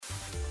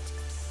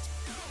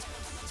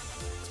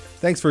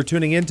Thanks for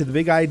tuning in to The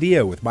Big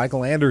Idea with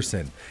Michael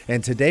Anderson.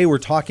 And today we're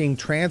talking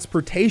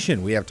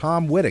transportation. We have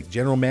Tom Wittig,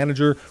 General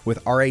Manager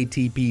with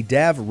RATP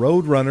Dev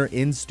Roadrunner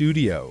in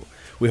studio.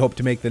 We hope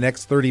to make the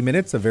next 30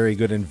 minutes a very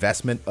good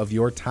investment of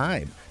your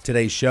time.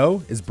 Today's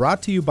show is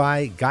brought to you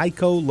by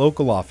Geico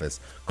Local Office,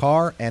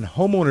 car and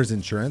homeowners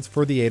insurance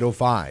for the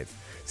 805.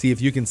 See if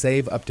you can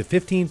save up to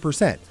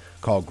 15%.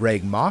 Call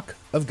Greg Mock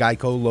of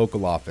Geico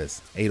Local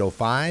Office,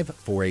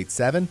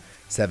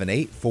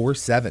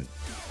 805-487-7847.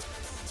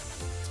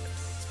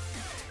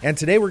 And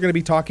today we're going to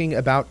be talking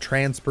about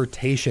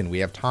transportation. We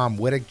have Tom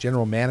Wittig,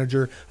 General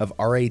Manager of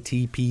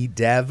RATP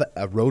Dev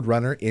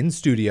Roadrunner in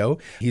studio.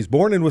 He's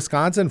born in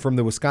Wisconsin, from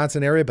the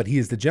Wisconsin area, but he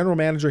is the General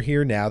Manager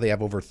here now. They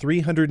have over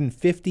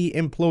 350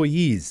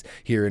 employees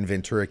here in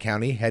Ventura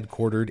County,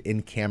 headquartered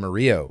in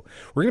Camarillo.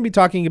 We're going to be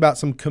talking about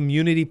some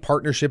community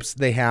partnerships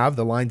they have,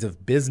 the lines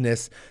of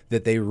business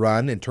that they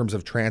run in terms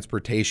of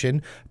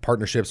transportation,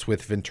 partnerships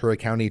with Ventura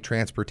County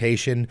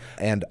Transportation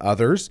and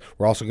others.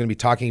 We're also going to be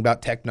talking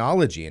about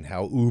technology and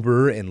how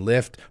Uber and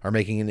Lyft are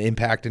making an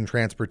impact in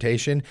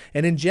transportation,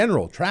 and in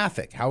general,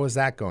 traffic. How is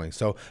that going?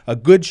 So a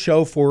good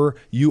show for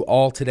you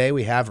all today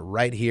we have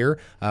right here.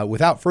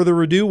 Without further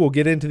ado, we'll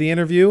get into the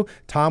interview.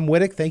 Tom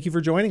Wittig, thank you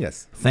for joining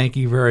us. Thank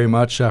you very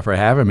much for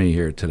having me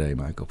here today,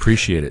 Michael.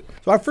 Appreciate it.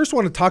 So I first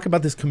want to talk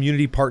about this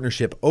community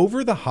partnership.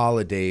 Over the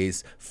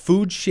holidays,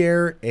 Food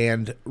Share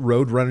and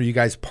Roadrunner, you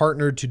guys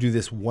partnered to do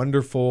this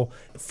wonderful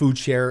Food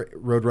Share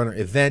Roadrunner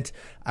event.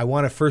 I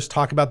want to first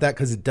talk about that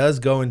because it does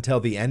go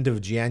until the end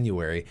of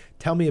January.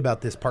 Tell me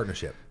about this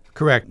partnership.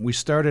 Correct. We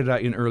started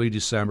in early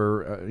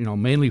December,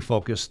 mainly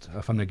focused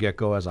from the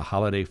get-go as a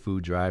holiday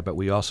food drive, but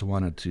we also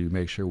wanted to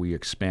make sure we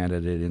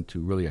expanded it into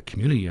really a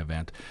community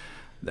event.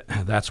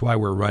 That's why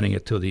we're running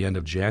it till the end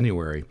of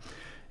January.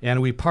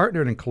 And we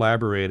partnered and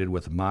collaborated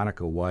with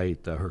Monica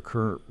White. Her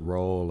current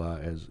role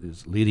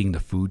is leading the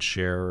Food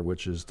Share,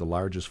 which is the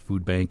largest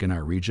food bank in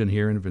our region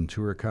here in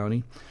Ventura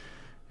County.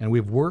 And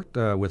we've worked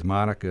with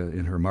Monica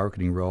in her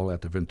marketing role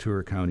at the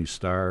Ventura County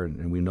Star,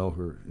 and we know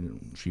her.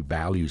 She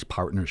values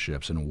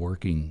partnerships and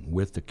working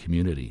with the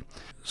community.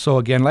 So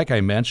again, like I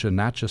mentioned,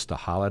 not just the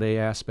holiday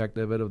aspect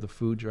of it, of the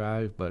food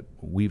drive, but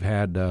we've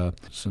had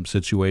some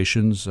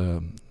situations,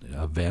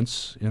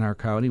 events in our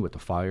county with the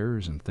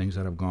fires and things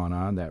that have gone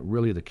on that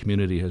really the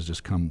community has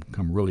just come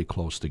really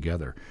close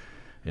together.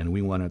 And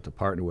we wanted to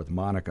partner with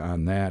Monica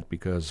on that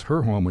because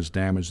her home was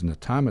damaged in the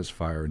Thomas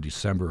fire in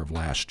December of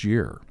last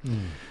year.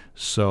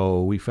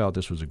 So we felt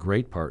this was a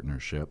great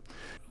partnership.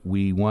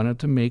 We wanted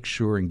to make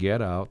sure and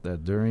get out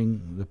that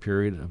during the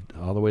period of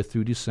all the way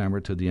through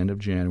December to the end of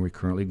January,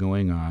 currently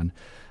going on,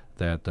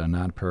 that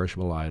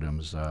non-perishable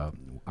items are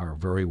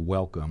very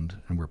welcomed,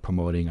 and we're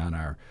promoting on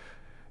our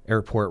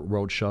airport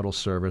road shuttle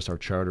service, our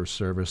charter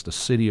service, the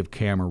city of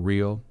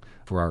Camarillo,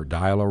 for our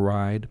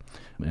dial-a-ride,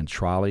 and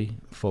trolley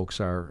folks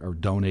are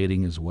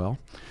donating as well.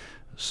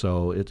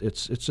 So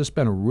it's just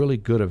been a really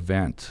good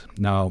event.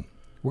 Now,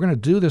 we're going to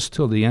do this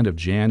till the end of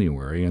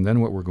January, and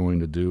then what we're going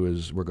to do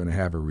is we're going to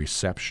have a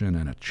reception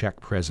and a check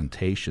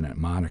presentation at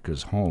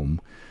Monica's home,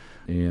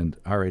 and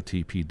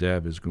RATP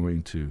Dev is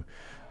going to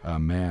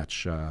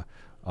match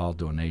all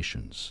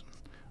donations.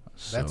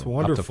 That's so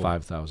wonderful.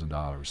 Up to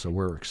 $5,000. So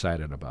we're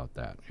excited about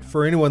that.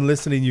 For anyone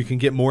listening, you can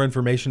get more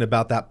information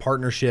about that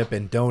partnership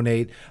and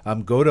donate.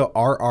 Go to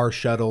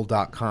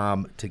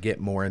rrshuttle.com to get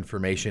more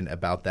information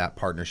about that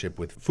partnership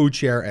with Food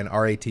Share and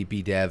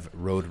RATP Dev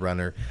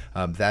Roadrunner.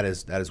 That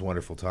is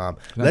wonderful, Tom.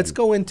 Let's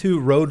go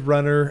into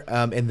Roadrunner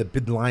and the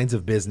big lines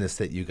of business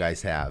that you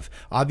guys have.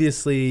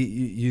 Obviously,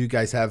 you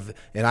guys have,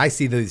 and I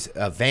see these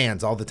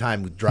vans all the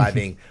time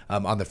driving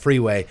on the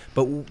freeway,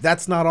 but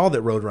that's not all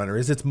that Roadrunner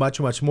is. It's much,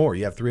 much more.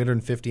 You have 350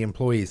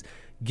 employees.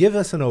 Give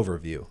us an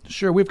overview.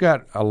 Sure. We've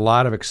got a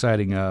lot of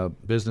exciting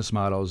business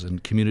models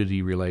and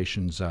community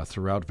relations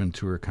throughout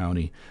Ventura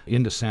County,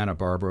 into Santa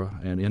Barbara,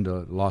 and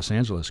into Los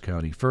Angeles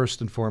County.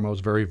 First and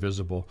foremost, very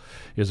visible,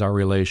 is our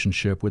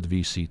relationship with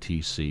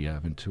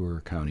VCTC, Ventura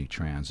County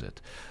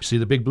Transit. You see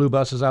the big blue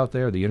buses out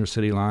there, the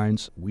intercity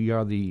lines? We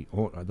are the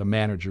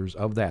managers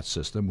of that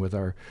system with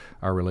our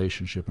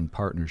relationship and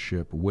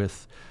partnership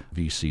with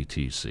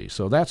VCTC.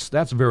 So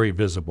that's very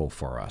visible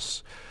for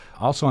us.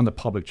 Also on the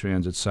public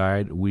transit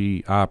side,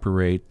 we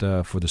operate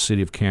for the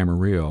city of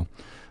Camarillo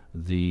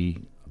the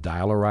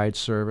dial-a-ride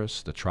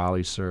service, the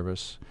trolley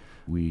service.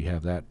 We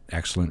have that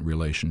excellent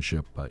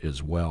relationship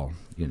as well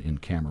in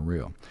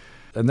Camarillo.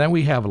 And then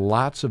we have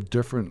lots of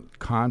different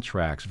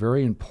contracts,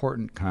 very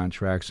important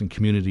contracts in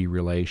community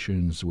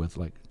relations with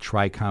like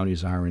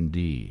Tri-Counties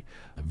R&D,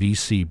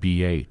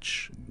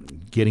 VCBH,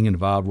 getting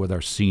involved with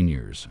our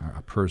seniors,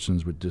 our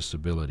persons with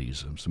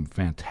disabilities, some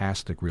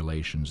fantastic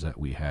relations that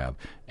we have.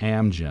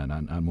 Amgen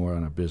on more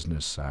on a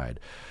business side.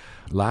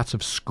 Lots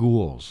of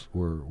schools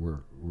we're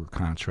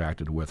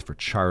contracted with for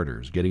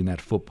charters, getting that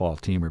football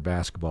team or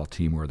basketball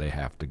team where they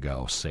have to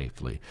go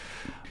safely.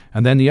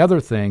 And then the other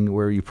thing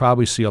where you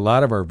probably see a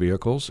lot of our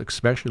vehicles,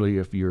 especially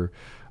if you're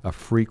a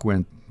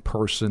frequent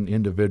person,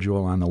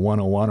 individual on the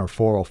 101 or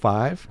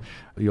 405,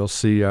 you'll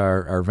see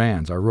our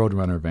vans, our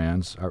Roadrunner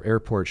vans. Our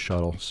airport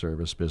shuttle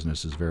service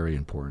business is very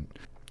important.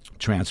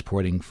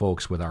 Transporting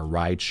folks with our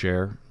ride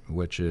share,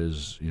 which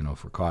is,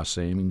 for cost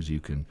savings, you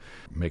can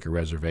make a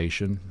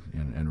reservation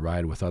and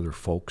ride with other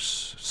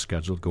folks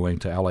scheduled going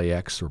to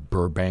LAX or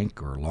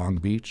Burbank or Long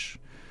Beach,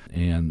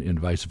 and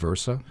vice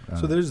versa.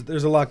 So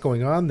there's a lot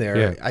going on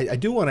there. Yeah. I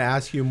do want to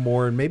ask you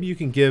more, and maybe you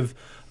can give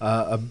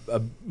a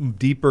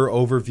deeper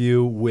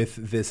overview with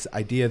this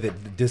idea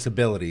that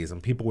disabilities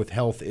and people with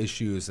health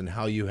issues and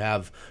how you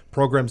have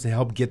programs to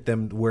help get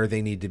them where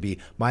they need to be.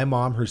 My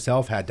mom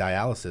herself had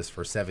dialysis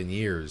for 7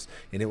 years,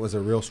 and it was a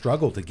real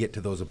struggle to get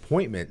to those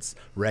appointments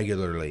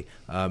regularly,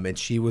 and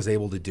she was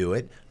able to do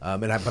it.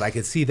 But I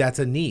could see that's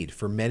a need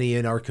for many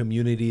in our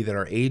community that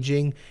are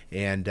aging,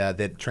 and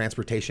that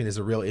transportation is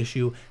a real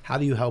issue. How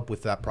do you help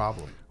with that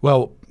problem?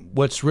 Well,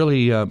 what's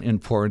really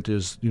important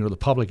is, the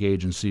public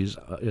agencies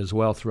as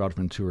well throughout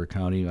Ventura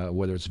County,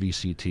 whether it's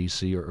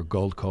VCTC or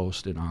Gold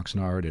Coast in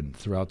Oxnard and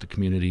throughout the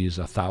communities,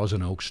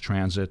 Thousand Oaks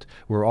Transit.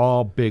 We're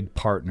all big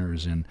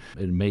partners in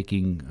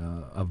making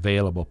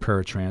available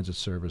paratransit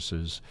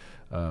services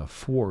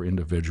for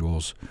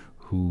individuals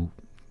who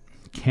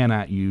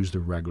cannot use the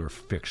regular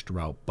fixed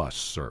route bus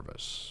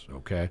service,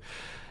 okay?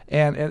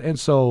 And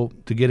so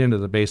to get into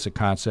the basic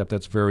concept,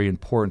 that's very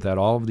important that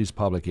all of these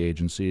public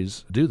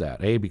agencies do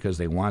that, A, because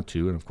they want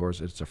to, and of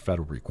course it's a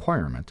federal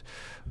requirement,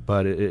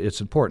 but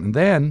it's important. And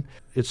then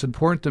it's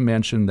important to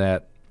mention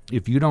that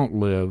if you don't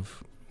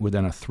live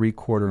within a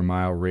 3/4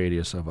 mile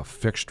radius of a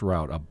fixed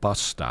route, a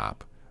bus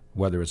stop,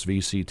 whether it's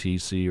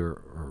VCTC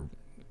or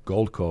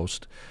Gold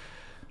Coast,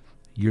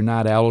 you're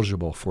not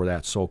eligible for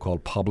that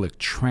so-called public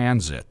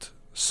transit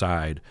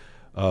side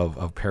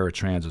of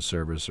paratransit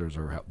services.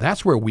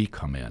 That's where we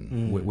come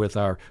in with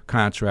our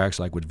contracts,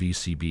 like with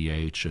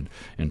VCBH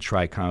and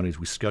Tri-Counties.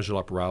 We schedule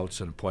up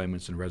routes and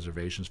appointments and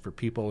reservations for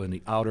people in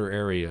the outer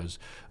areas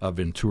of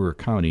Ventura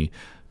County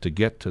to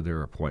get to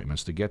their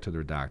appointments, to get to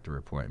their doctor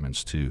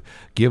appointments, to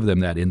give them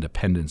that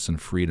independence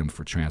and freedom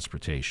for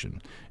transportation.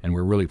 And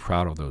we're really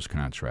proud of those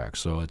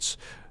contracts. So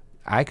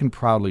I can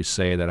proudly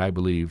say that I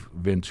believe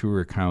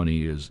Ventura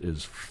County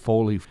is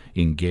fully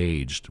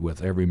engaged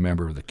with every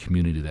member of the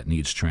community that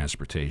needs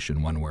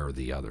transportation one way or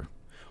the other.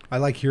 I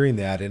like hearing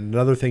that. And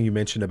another thing you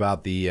mentioned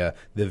about the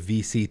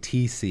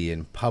VCTC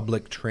and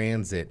public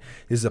transit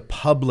is a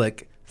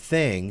public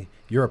thing.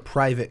 You're a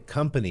private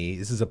company.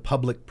 This is a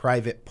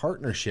public-private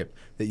partnership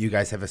that you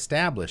guys have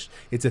established.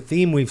 It's a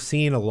theme we've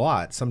seen a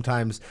lot.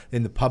 Sometimes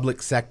in the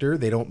public sector,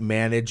 they don't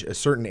manage a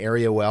certain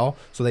area well,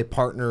 so they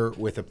partner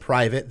with a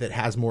private that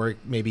has more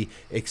maybe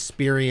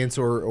experience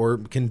or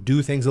can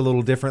do things a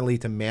little differently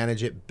to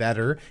manage it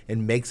better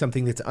and make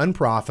something that's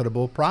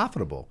unprofitable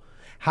profitable.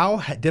 How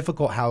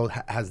difficult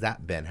has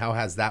that been? How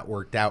has that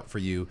worked out for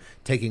you,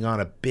 taking on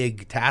a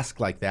big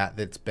task like that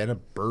that's been a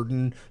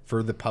burden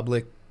for the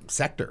public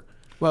sector?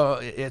 Well,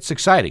 it's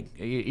exciting,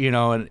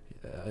 on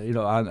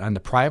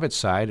the private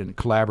side and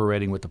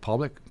collaborating with the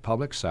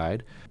public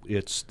side.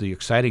 It's the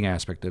exciting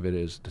aspect of it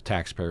is the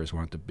taxpayers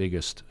want the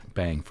biggest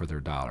bang for their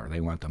dollar. They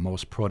want the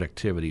most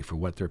productivity for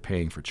what they're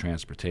paying for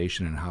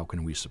transportation, and how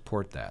can we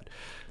support that?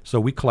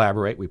 So we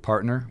collaborate, we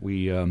partner.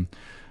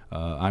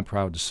 I'm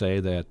proud to say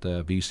that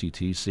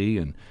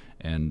VCTC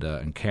and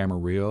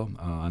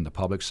Camarillo on the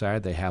public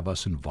side, they have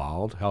us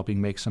involved, helping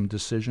make some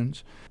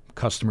decisions.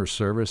 Customer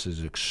service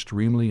is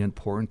extremely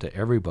important to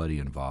everybody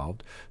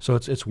involved. So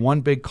it's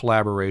one big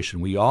collaboration.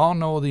 We all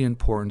know the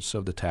importance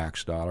of the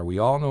tax dollar. We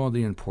all know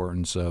the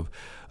importance of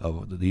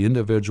the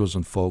individuals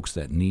and folks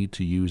that need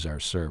to use our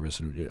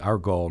service. And our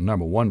goal,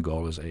 number one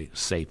goal, is a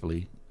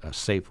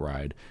safe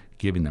ride,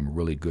 giving them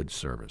really good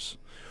service.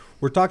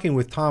 We're talking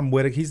with Tom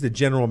Wittig. He's the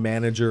general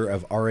manager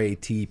of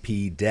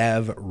RATP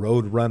Dev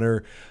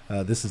Roadrunner.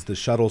 This is the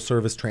shuttle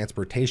service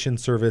transportation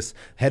service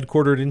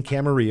headquartered in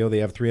Camarillo. They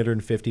have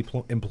 350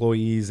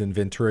 employees in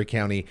Ventura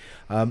County.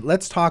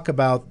 Let's talk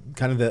about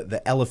kind of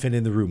the elephant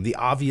in the room. The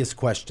obvious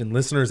question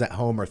listeners at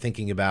home are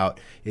thinking about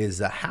is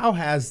how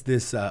has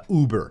this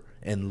Uber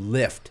and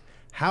Lyft,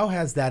 how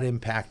has that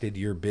impacted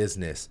your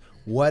business?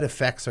 What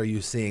effects are you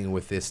seeing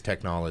with this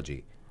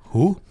technology?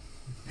 Who?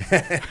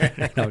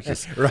 No,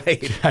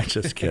 right. I'm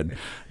just kidding.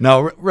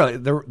 No, really,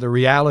 the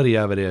reality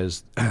of it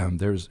is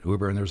there's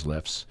Uber and there's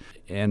Lyfts.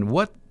 And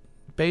what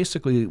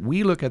basically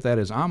we look at that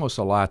as almost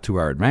a lot to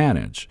our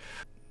advantage.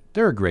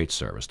 They're a great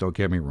service, don't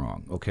get me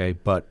wrong, okay?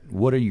 But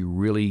what are you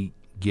really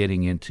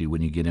getting into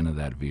when you get into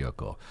that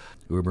vehicle?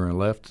 Uber and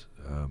Lyft,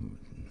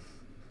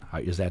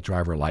 is that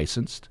driver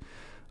licensed?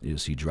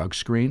 Is he drug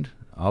screened?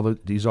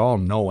 These are all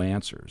no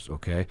answers,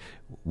 okay?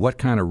 What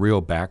kind of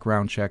real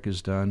background check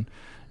is done?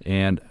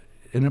 And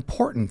an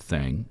important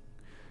thing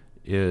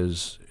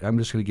is, I'm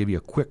just going to give you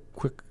a quick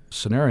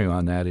scenario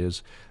on that,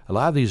 is a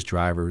lot of these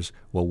drivers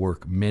will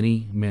work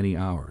many, many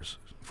hours,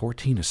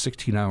 14 to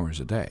 16 hours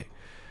a day.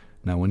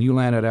 Now, when you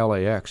land at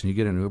LAX and you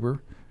get an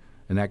Uber,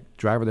 and that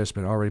driver that's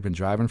already been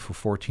driving for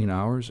 14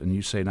 hours, and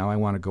you say, now I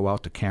want to go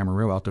out to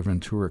Camarillo, out to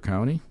Ventura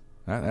County,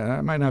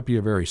 that might not be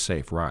a very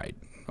safe ride.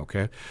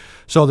 okay?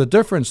 So the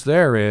difference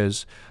there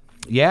is,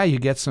 yeah, you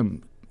get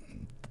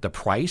the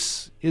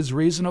price is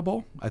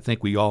reasonable. I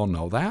think we all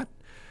know that.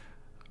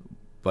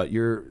 But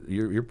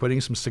you're putting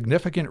some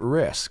significant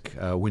risk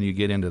when you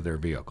get into their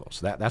vehicles.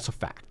 That's a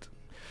fact.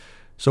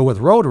 So with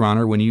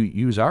Roadrunner, when you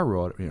use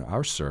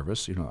our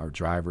service, our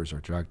drivers are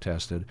drug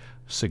tested,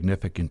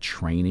 significant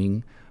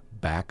training,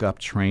 backup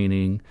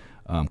training,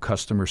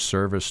 customer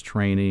service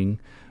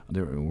training.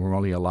 We're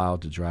only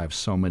allowed to drive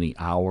so many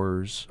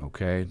hours,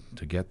 okay,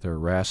 to get their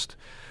rest.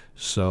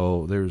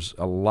 So there's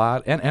a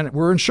lot, and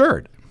we're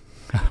insured.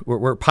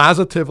 we're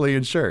positively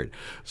insured.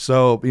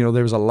 So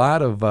there's a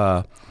lot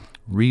of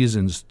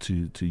reasons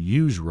to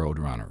use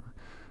Roadrunner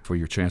for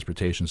your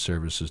transportation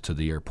services to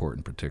the airport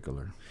in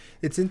particular.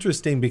 It's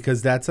interesting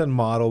because that's a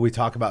model we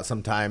talk about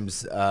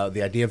sometimes.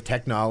 The idea of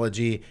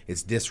technology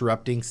is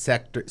disrupting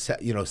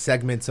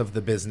segments of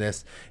the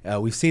business.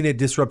 We've seen it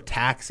disrupt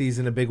taxis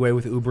in a big way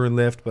with Uber and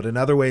Lyft, but in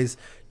other ways,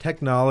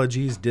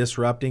 technology is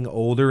disrupting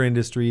older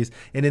industries.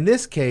 And in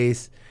this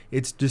case,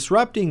 it's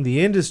disrupting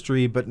the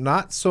industry, but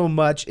not so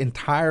much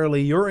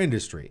entirely your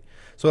industry.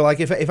 So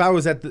like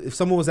if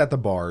someone was at the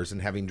bars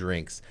and having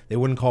drinks, they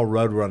wouldn't call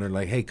Roadrunner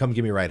like, hey, come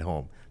give me a ride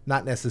home.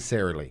 Not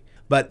necessarily.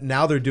 But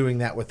now they're doing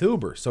that with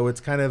Uber. So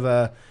it's kind of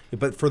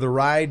but for the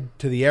ride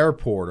to the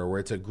airport, or where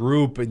it's a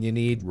group and you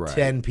need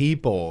 10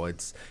 people,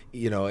 it's,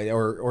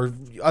 or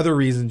other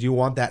reasons you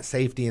want that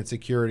safety and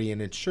security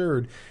and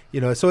insured,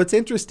 so it's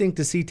interesting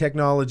to see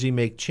technology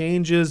make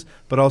changes,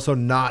 but also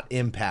not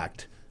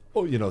impact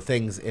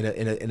things in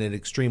an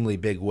extremely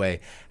big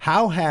way.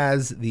 How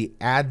has the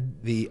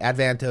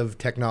advent of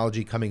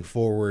technology coming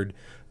forward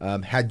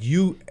had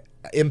you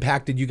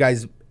impacted you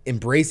guys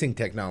embracing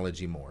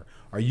technology more?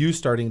 Are you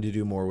starting to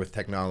do more with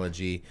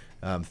technology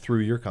through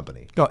your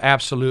company? Oh,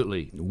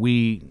 absolutely.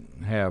 We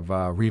have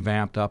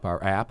revamped up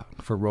our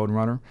app for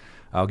Roadrunner.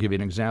 I'll give you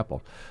an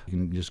example. You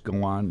can just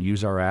go on,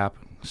 use our app,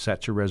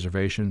 set your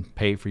reservation,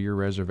 pay for your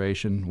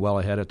reservation well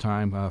ahead of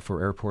time for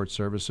airport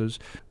services.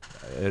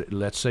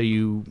 Let's say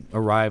you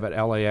arrive at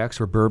LAX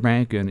or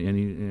Burbank, and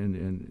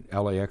in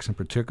LAX in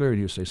particular,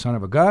 and you say, son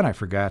of a gun, I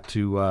forgot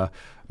to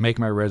make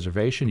my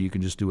reservation. You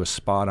can just do a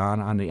spot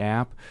on the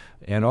app.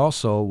 And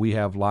also, we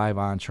have live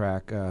on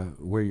track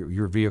where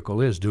your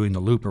vehicle is doing the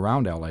loop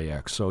around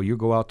LAX. So you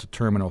go out to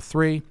Terminal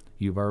 3.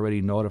 You've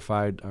already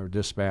notified our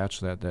dispatch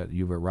that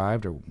you've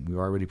arrived, or we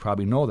already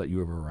probably know that you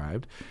have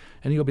arrived.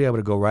 And you'll be able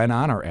to go right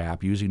on our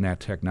app using that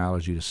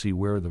technology to see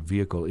where the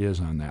vehicle is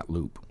on that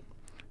loop.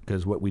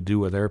 Because what we do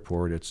with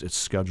airport, it's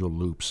scheduled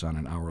loops on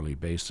an hourly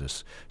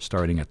basis,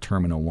 starting at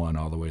Terminal 1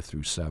 all the way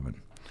through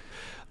 7.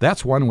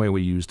 That's one way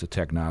we use the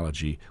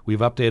technology. We've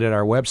updated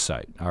our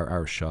website,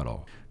 our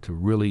shuttle, to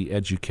really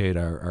educate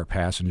our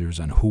passengers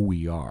on who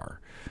we are.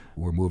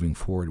 We're moving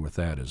forward with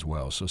that as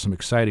well. So some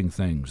exciting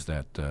things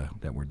that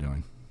we're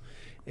doing.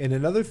 And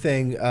another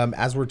thing,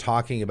 as we're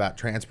talking about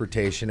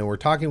transportation, and we're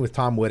talking with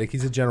Tom Wittig,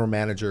 he's a general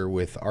manager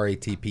with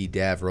RATP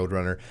Dev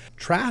Roadrunner.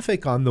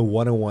 Traffic on the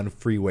 101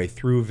 freeway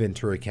through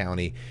Ventura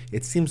County,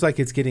 it seems like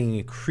it's getting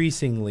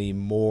increasingly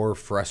more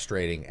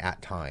frustrating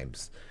at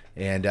times.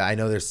 And I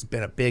know there's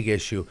been a big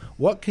issue.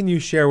 What can you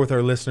share with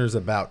our listeners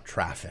about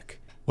traffic?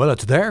 Well,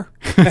 it's there.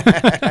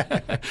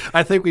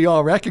 I think we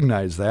all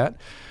recognize that.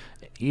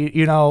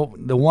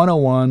 The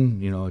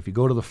 101, if you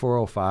go to the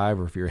 405,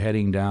 or if you're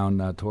heading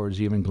down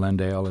towards even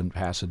Glendale and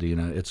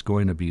Pasadena, it's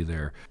going to be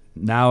there.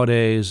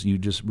 Nowadays, you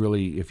just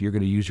really, if you're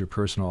going to use your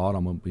personal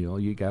automobile,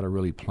 you got to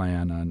really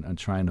plan on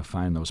trying to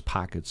find those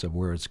pockets of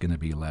where it's going to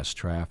be less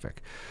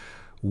traffic.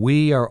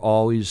 We are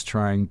always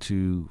trying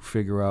to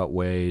figure out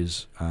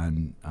ways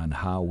on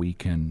how we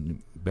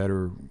can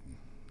better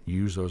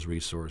use those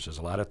resources.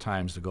 A lot of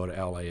times to go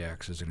to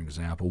LAX, as an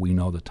example, we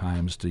know the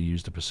times to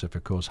use the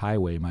Pacific Coast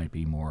Highway might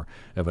be more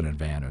of an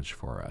advantage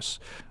for us.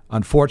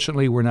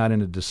 Unfortunately, we're not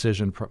in a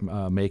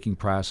decision-making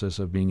process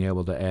of being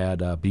able to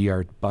add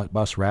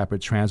bus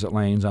rapid transit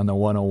lanes on the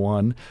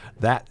 101.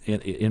 That,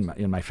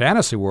 in my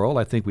fantasy world,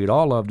 I think we'd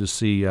all love to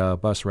see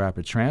bus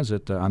rapid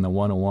transit on the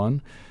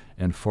 101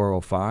 and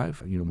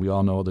 405. We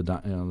all know the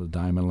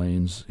diamond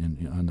lanes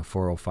on the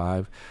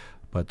 405,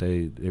 but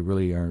they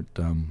really aren't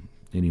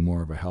any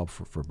more of a help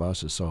for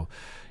buses. So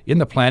in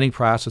the planning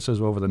processes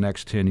over the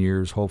next 10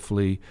 years,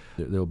 hopefully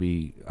there'll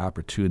be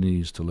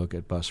opportunities to look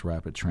at bus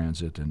rapid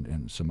transit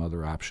and some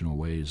other optional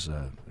ways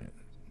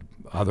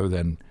other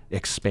than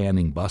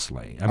expanding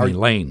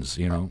lanes,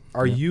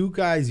 Are you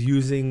guys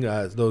using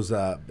those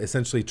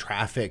essentially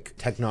traffic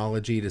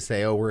technology to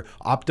say, we're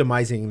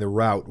optimizing the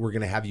route, we're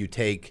going to have you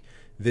take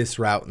this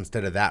route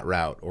instead of that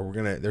route, or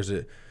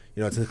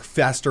it's a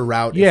faster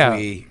route if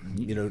we,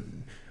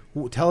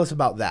 tell us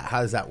about that.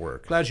 How does that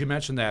work? Glad you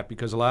mentioned that,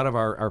 because a lot of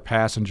our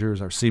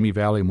passengers are Simi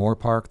Valley, Moore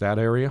Park, that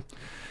area.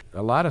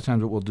 A lot of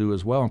times what we'll do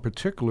as well, in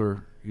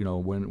particular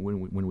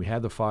when we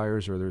had the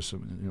fires or there's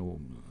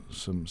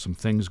some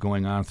things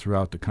going on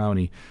throughout the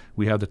county,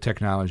 we have the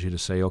technology to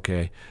say,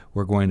 okay,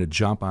 we're going to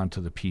jump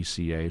onto the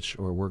PCH,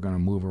 or we're going to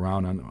move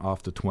around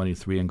off the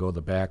 23 and go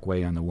the back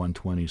way on the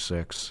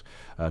 126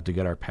 to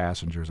get our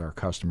passengers, our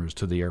customers,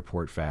 to the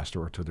airport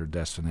faster or to their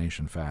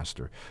destination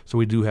faster. So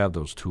we do have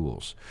those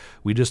tools.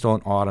 We just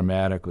don't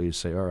automatically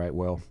say, all right,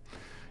 well,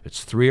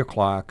 it's 3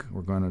 o'clock,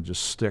 we're going to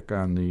just stick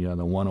on the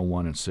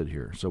 101 and sit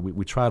here. So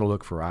we try to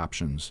look for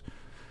options.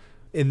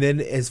 And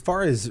then as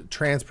far as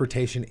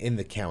transportation in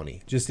the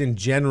county, just in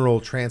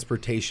general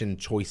transportation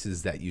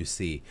choices that you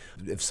see,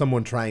 if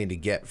someone trying to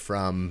get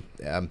from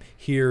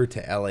here to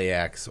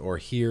LAX or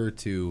here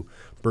to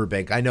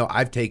Burbank, I know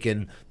I've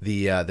taken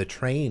the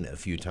train a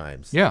few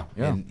times. Yeah.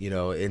 And,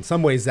 in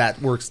some ways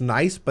that works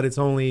nice, but it's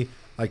only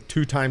like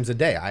 2 times a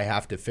day. I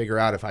have to figure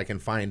out if I can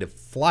find a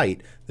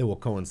flight that will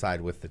coincide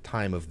with the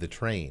time of the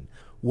train.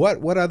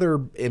 What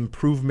other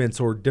improvements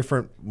or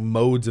different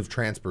modes of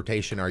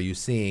transportation are you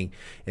seeing?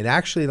 And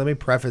actually, let me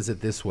preface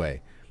it this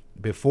way.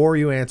 Before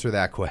you answer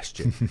that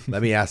question,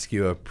 let me ask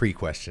you a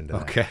pre-question to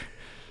that. Okay.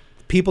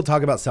 People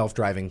talk about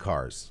self-driving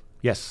cars.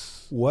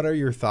 Yes. What are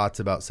your thoughts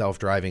about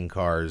self-driving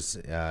cars?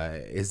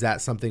 Is that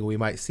something we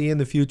might see in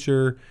the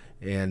future?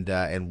 And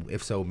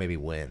if so, maybe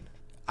when?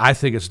 I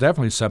think it's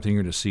definitely something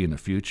you're going to see in the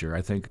future.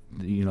 I think,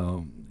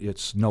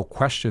 it's no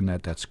question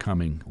that that's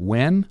coming.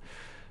 When?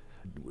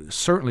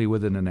 Certainly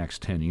within the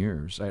next 10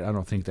 years. I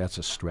don't think that's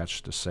a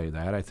stretch to say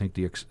that. I think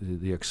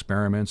the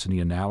experiments and the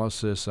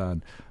analysis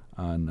on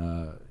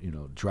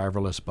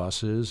driverless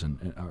buses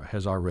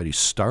has already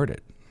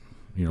started.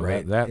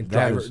 Right.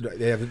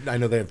 I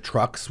know they have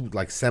trucks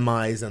like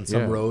semis on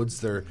some roads.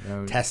 They're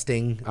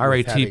testing.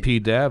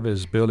 RATP Dev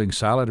is building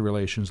solid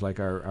relations, like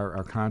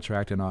our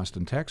contract in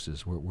Austin,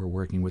 Texas. We're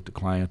working with the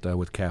client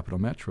with Capital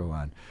Metro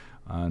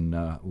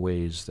on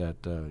ways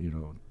that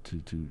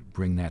to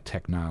bring that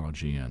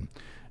technology in.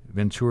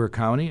 Ventura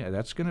County,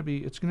 it's going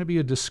to be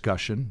a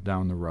discussion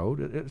down the road.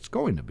 It's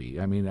going to be.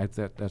 I mean,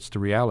 that's the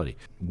reality.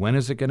 When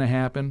is it going to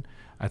happen?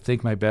 I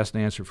think my best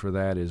answer for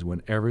that is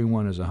when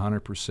everyone is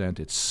 100%,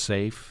 it's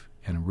safe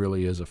and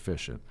really is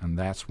efficient, and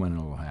that's when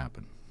it will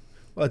happen.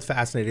 Well, it's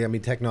fascinating. I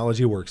mean,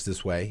 technology works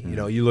this way.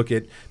 You look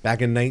at back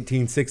in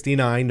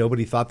 1969,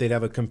 nobody thought they'd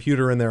have a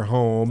computer in their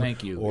home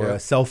or a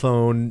cell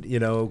phone,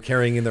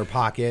 carrying in their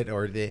pocket,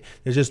 or there's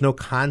just no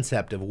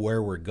concept of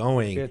where we're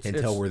going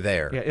until we're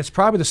there. Yeah, it's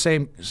probably the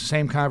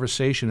same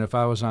conversation if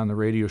I was on the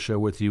radio show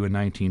with you in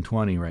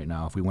 1920 right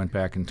now, if we went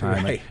back in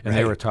time and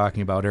they were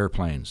talking about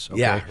airplanes.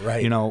 Okay? Yeah,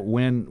 right.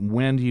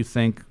 When do you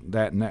think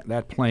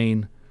that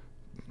plane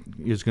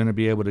is going to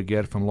be able to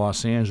get from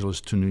Los Angeles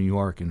to New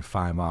York in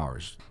 5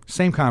 hours?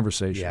 Same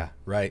conversation. Yeah,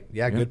 right.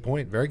 Yeah, good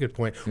point. Very good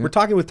point. We're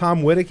talking with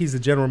Tom Wittig. He's the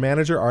general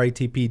manager,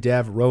 RATP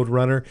Dev,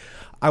 Roadrunner.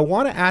 I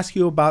want to ask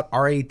you about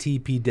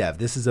RATP Dev.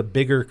 This is a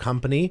bigger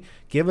company.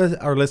 Give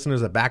our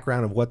listeners a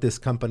background of what this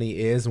company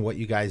is and what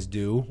you guys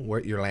do,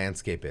 what your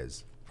landscape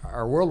is.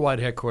 Our worldwide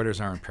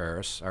headquarters are in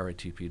Paris,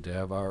 RATP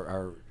Dev.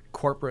 Our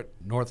corporate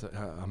North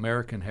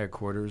American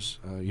headquarters,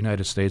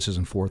 United States, is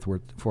in Fort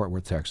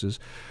Worth, Texas.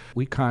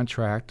 We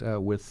contract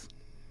with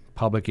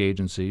public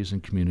agencies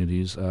and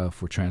communities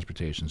for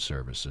transportation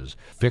services.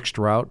 Fixed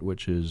route,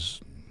 which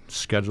is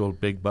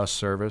scheduled big bus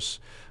service.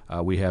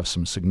 We have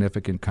some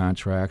significant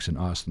contracts in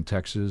Austin,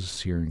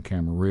 Texas, here in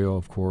Camarillo,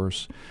 of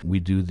course. We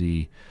do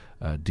the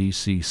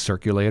D.C.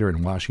 circulator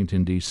in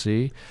Washington,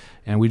 D.C.,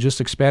 and we just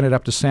expanded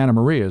up to Santa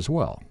Maria as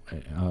well,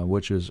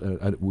 which is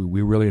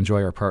we really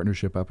enjoy our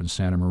partnership up in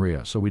Santa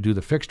Maria. So we do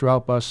the fixed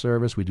route bus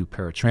service, we do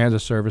paratransit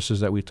services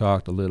that we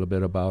talked a little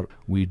bit about,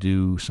 we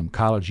do some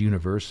college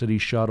university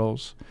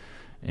shuttles,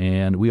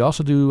 and we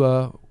also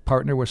do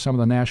partner with some of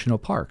the national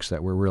parks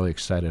that we're really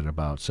excited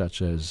about,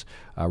 such as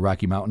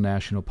Rocky Mountain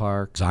National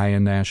Park,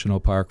 Zion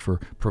National Park, for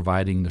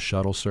providing the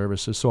shuttle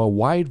services. So a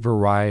wide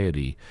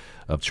variety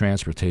of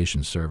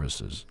transportation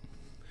services.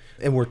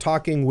 And we're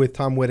talking with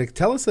Tom Wittig.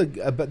 Tell us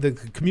about the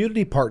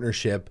community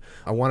partnership.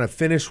 I want to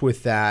finish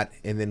with that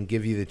and then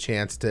give you the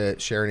chance to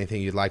share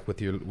anything you'd like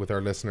with our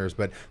listeners.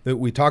 But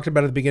we talked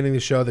about at the beginning of the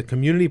show, the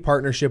community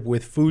partnership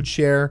with Food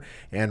Share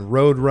and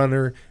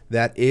Roadrunner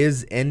that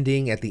is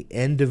ending at the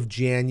end of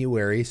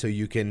January. So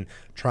you can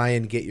try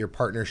and get your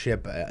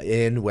partnership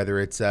in, whether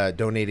it's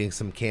donating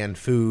some canned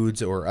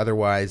foods or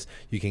otherwise.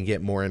 You can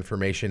get more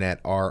information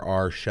at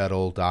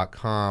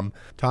rrshuttle.com.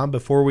 Tom,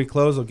 before we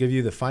close, I'll give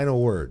you the final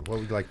word. What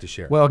would you like to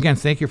share? Well, again,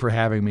 thank you for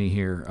having me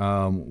here.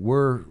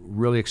 We're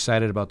really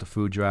excited about the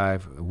food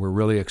drive. We're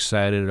really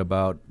excited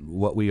about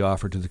what we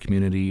offer to the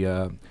community,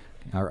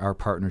 our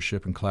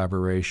partnership and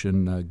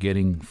collaboration,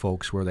 getting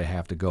folks where they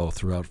have to go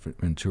throughout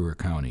Ventura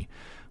County.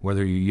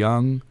 Whether you're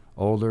young,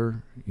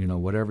 older,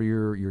 whatever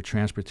your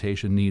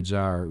transportation needs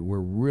are, we're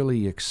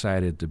really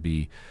excited to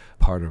be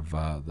part of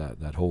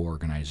that whole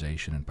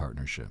organization and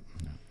partnership.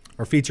 Yeah.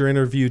 Our feature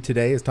interview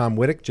today is Tom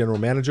Wittig, General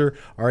Manager,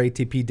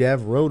 RATP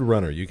Dev,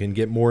 Roadrunner. You can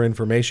get more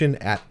information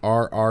at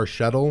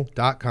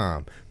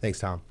rrshuttle.com. Thanks,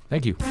 Tom.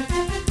 Thank you.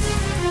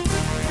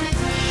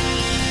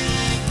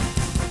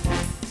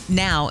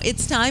 Now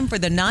it's time for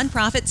the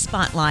Nonprofit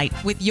Spotlight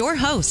with your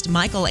host,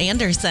 Michael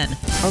Anderson.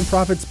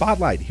 Nonprofit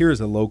Spotlight. Here's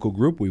a local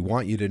group we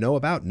want you to know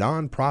about,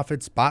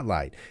 Nonprofit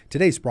Spotlight.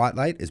 Today's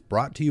Spotlight is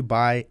brought to you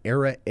by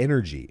Era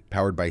Energy,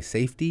 powered by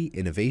safety,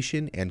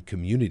 innovation, and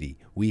community.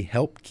 We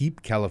help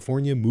keep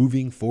California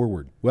moving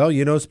forward. Well,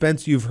 you know,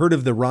 Spence, you've heard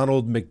of the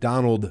Ronald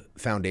McDonald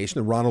Foundation,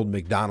 the Ronald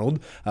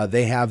McDonald.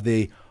 They have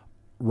the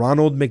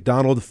Ronald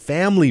McDonald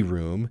Family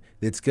Room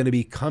that's going to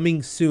be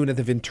coming soon at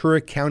the Ventura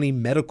County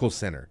Medical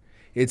Center.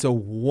 It's a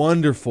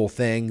wonderful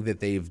thing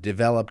that they've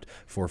developed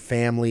for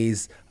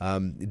families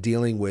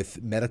dealing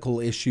with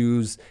medical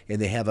issues,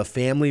 and they have a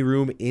family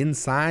room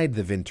inside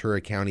the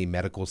Ventura County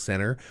Medical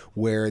Center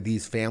where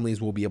these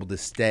families will be able to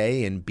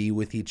stay and be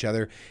with each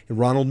other. And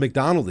Ronald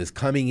McDonald is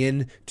coming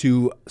in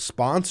to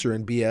sponsor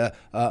and be a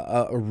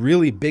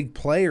really big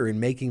player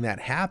in making that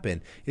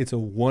happen. It's a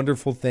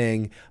wonderful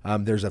thing.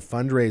 There's a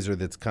fundraiser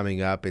that's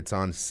coming up. It's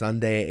on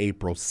Sunday,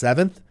 April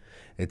 7th.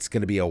 It's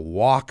going to be a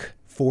walk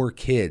for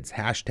kids,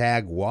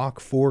 hashtag walk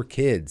for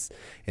kids.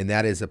 And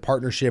that is a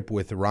partnership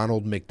with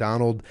Ronald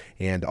McDonald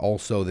and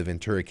also the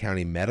Ventura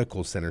County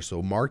Medical Center.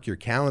 So mark your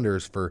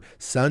calendars for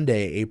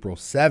Sunday, April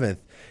 7th.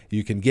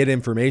 You can get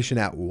information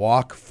at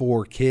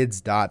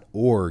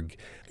walkforkids.org.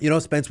 You know,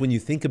 Spence, when you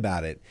think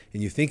about it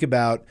and you think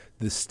about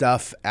the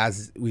stuff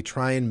as we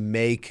try and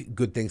make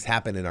good things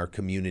happen in our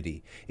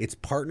community, it's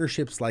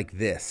partnerships like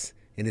this.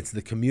 And it's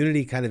the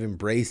community kind of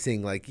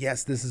embracing like,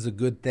 yes, this is a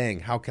good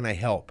thing. How can I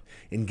help?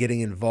 And getting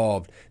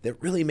involved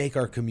that really make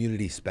our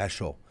community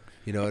special.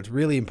 You know, it's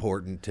really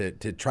important to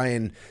try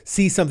and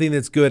see something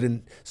that's good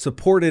and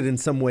support it in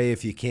some way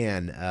if you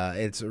can.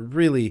 It's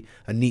really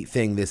a neat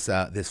thing, this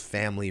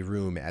family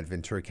room at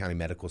Ventura County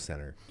Medical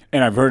Center.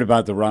 And I've heard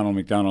about the Ronald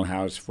McDonald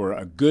House for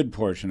a good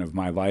portion of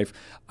my life.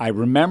 I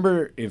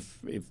remember, if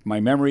my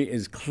memory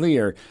is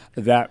clear,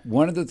 that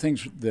one of the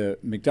things the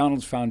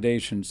McDonald's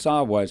Foundation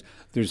saw was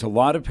there's a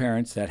lot of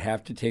parents that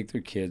have to take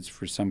their kids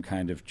for some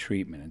kind of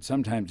treatment. And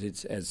sometimes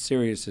it's as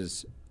serious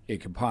as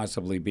it could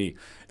possibly be.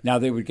 Now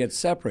they would get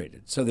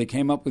separated. So they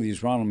came up with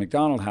these Ronald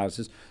McDonald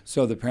houses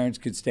so the parents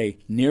could stay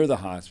near the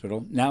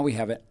hospital. Now we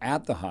have it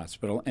at the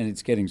hospital, and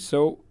it's getting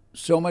so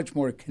much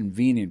more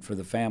convenient for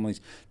the families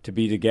to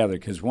be together.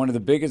 Because one of the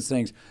biggest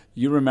things,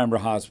 you remember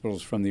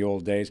hospitals from the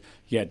old days,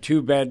 you had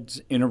 2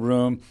 beds in a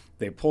room,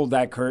 they pulled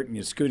that curtain,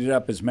 you scooted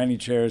up as many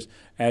chairs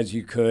as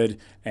you could,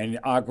 and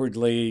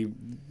awkwardly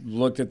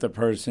looked at the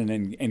person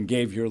and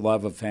gave your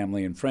love of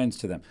family and friends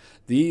to them.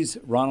 These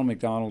Ronald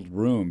McDonald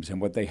rooms and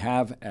what they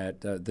have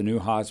at the new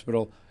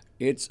hospital,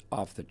 it's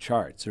off the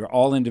charts. They're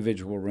all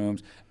individual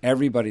rooms.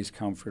 Everybody's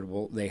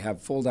comfortable. They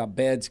have fold-out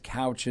beds,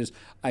 couches.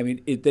 I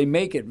mean, they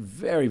make it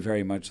very,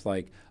 very much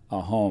like a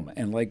home.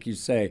 And like you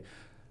say,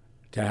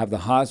 to have the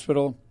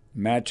hospital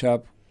match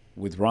up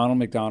with Ronald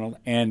McDonald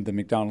and the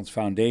McDonald's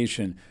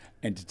Foundation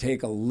and to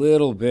take a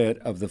little bit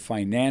of the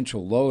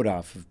financial load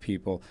off of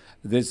people,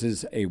 this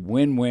is a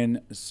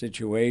win-win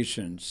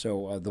situation.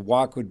 So the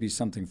walk would be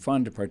something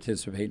fun to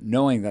participate,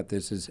 knowing that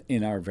this is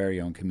in our very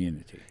own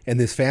community. And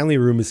this family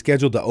room is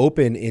scheduled to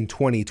open in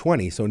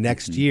 2020. So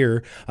next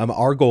year,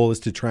 our goal is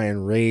to try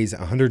and raise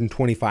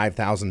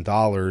 $125,000.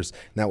 And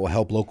that will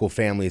help local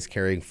families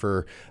caring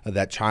for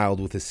that child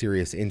with a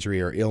serious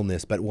injury or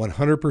illness. But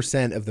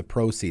 100% of the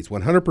proceeds,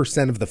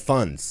 100% of the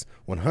funds,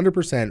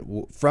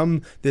 100%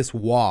 from this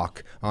walk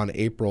on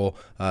April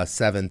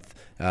 7th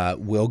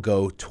will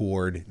go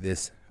toward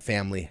this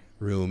family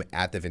room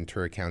at the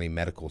Ventura County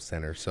Medical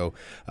Center. So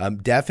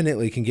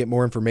definitely can get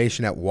more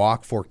information at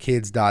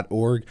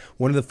walkforkids.org.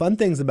 One of the fun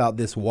things about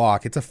this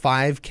walk, it's a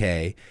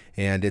 5K,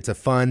 and it's a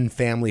fun,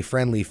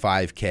 family-friendly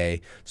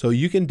 5K. So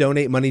you can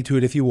donate money to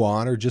it if you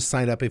want, or just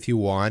sign up if you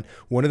want.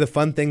 One of the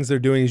fun things they're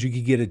doing is you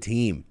can get a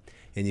team.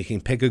 And you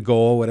can pick a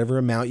goal, whatever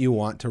amount you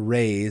want to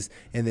raise,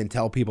 and then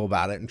tell people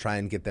about it and try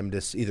and get them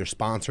to either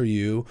sponsor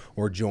you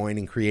or join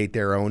and create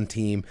their own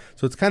team.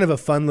 So it's kind of a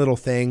fun little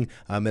thing.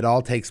 It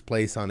all takes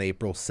place on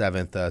April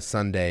 7th,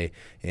 Sunday,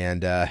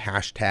 and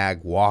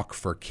hashtag Walk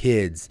for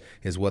Kids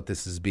is what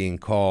this is being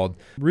called.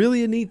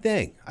 Really a neat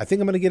thing. I think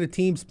I'm going to get a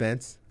team,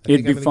 Spence.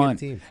 It'd be fun.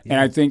 Yeah.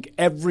 And I think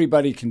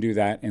everybody can do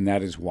that, and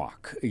that is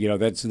walk. You know,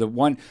 that's the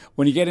one.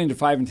 When you get into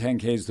 5 and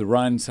 10Ks, the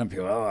run, some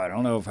people, I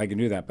don't know if I can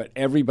do that. But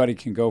everybody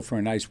can go for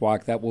a nice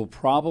walk. That will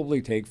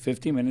probably take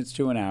 50 minutes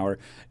to an hour.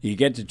 You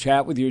get to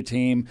chat with your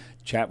team,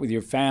 chat with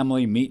your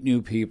family, meet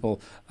new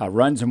people.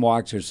 Runs and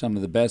walks are some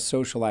of the best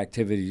social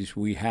activities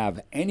we have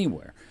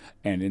anywhere.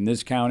 And in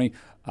this county,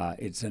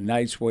 it's a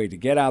nice way to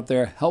get out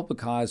there, help a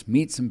cause,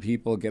 meet some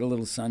people, get a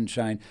little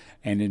sunshine,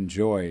 and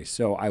enjoy.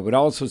 So I would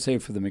also say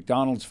for the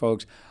McDonald's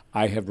folks,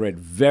 I have read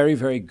very,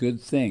 very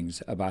good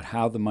things about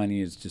how the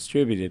money is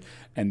distributed,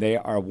 and they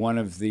are one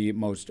of the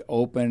most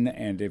open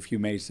and, if you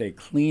may say,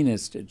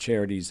 cleanest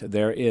charities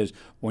there is.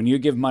 When you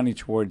give money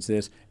towards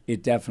this,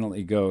 it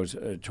definitely goes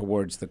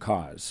towards the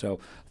cause. So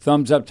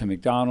thumbs up to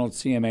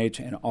McDonald's, CMH,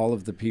 and all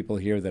of the people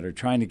here that are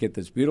trying to get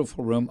this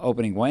beautiful room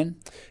opening when?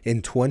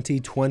 In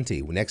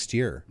 2020, next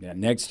year. year. Yeah,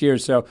 next year.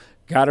 So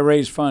got to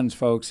raise funds,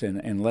 folks,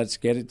 and let's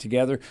get it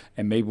together.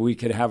 And maybe we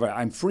could have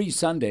I'm free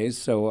Sundays,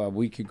 so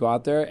we could go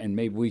out there and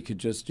maybe we could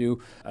just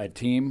do a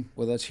team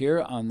with us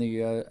here on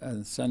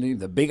the Sunday,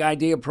 the Big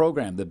Idea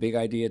program, the Big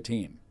Idea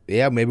team.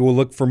 Yeah, maybe we'll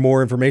look for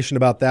more information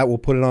about that. We'll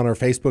put it on our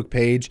Facebook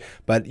page,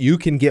 but you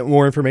can get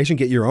more information,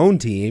 get your own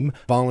team,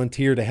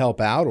 volunteer to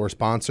help out, or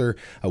sponsor.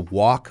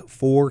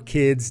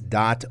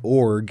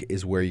 walk4kids.org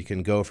is where you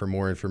can go for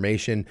more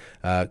information.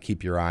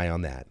 Keep your eye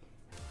on that.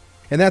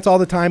 And that's all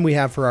the time we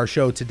have for our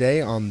show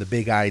today on The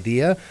Big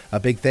Idea. A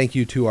big thank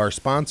you to our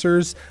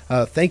sponsors.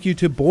 Thank you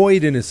to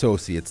Boyd &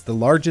 Associates, the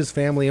largest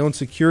family-owned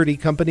security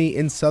company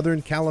in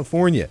Southern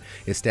California,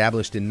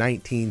 established in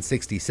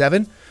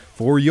 1967.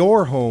 For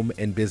your home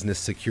and business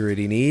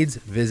security needs,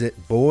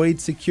 visit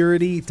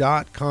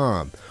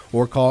boydsecurity.com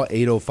or call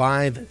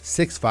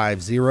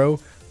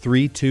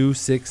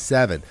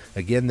 805-650-3267.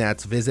 Again,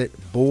 that's visit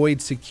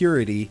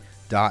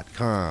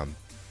boydsecurity.com.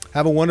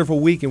 Have a wonderful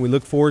week, and we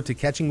look forward to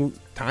catching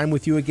time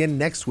with you again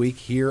next week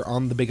here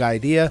on The Big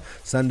Idea,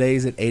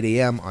 Sundays at 8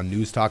 a.m. on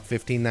News Talk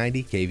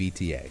 1590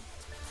 KVTA.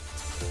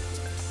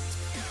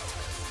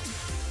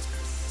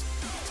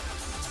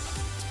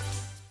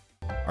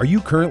 Are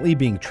you currently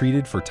being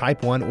treated for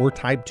type 1 or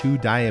type 2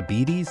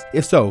 diabetes?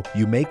 If so,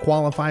 you may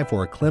qualify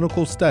for a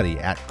clinical study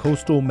at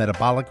Coastal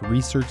Metabolic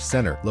Research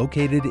Center,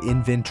 located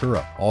in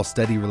Ventura. All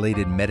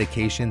study-related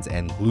medications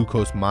and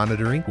glucose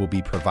monitoring will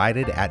be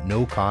provided at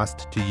no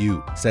cost to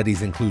you.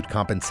 Studies include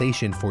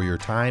compensation for your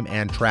time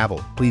and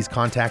travel. Please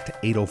contact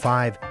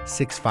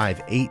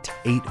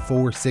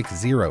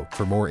 805-658-8460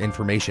 for more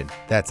information.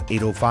 That's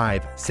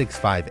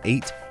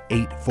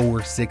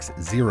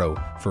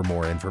 805-658-8460 for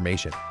more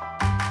information.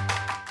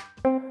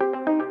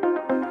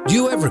 Do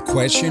you ever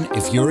question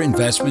if your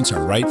investments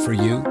are right for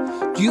you?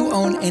 Do you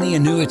own any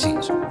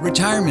annuities,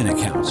 retirement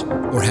accounts,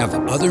 or have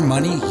other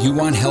money you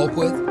want help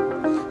with?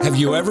 Have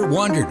you ever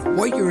wondered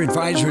what your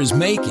advisor is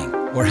making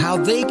or how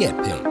they get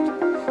paid?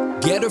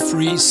 Get a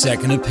free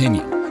second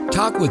opinion.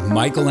 Talk with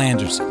Michael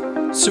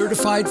Anderson,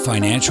 certified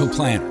financial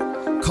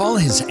planner. Call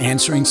his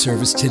answering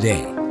service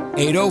today,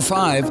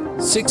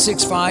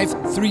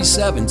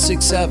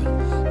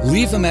 805-665-3767.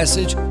 Leave a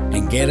message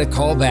and get a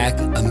call back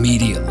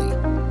immediately.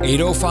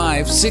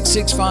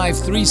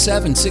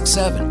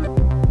 805-665-3767.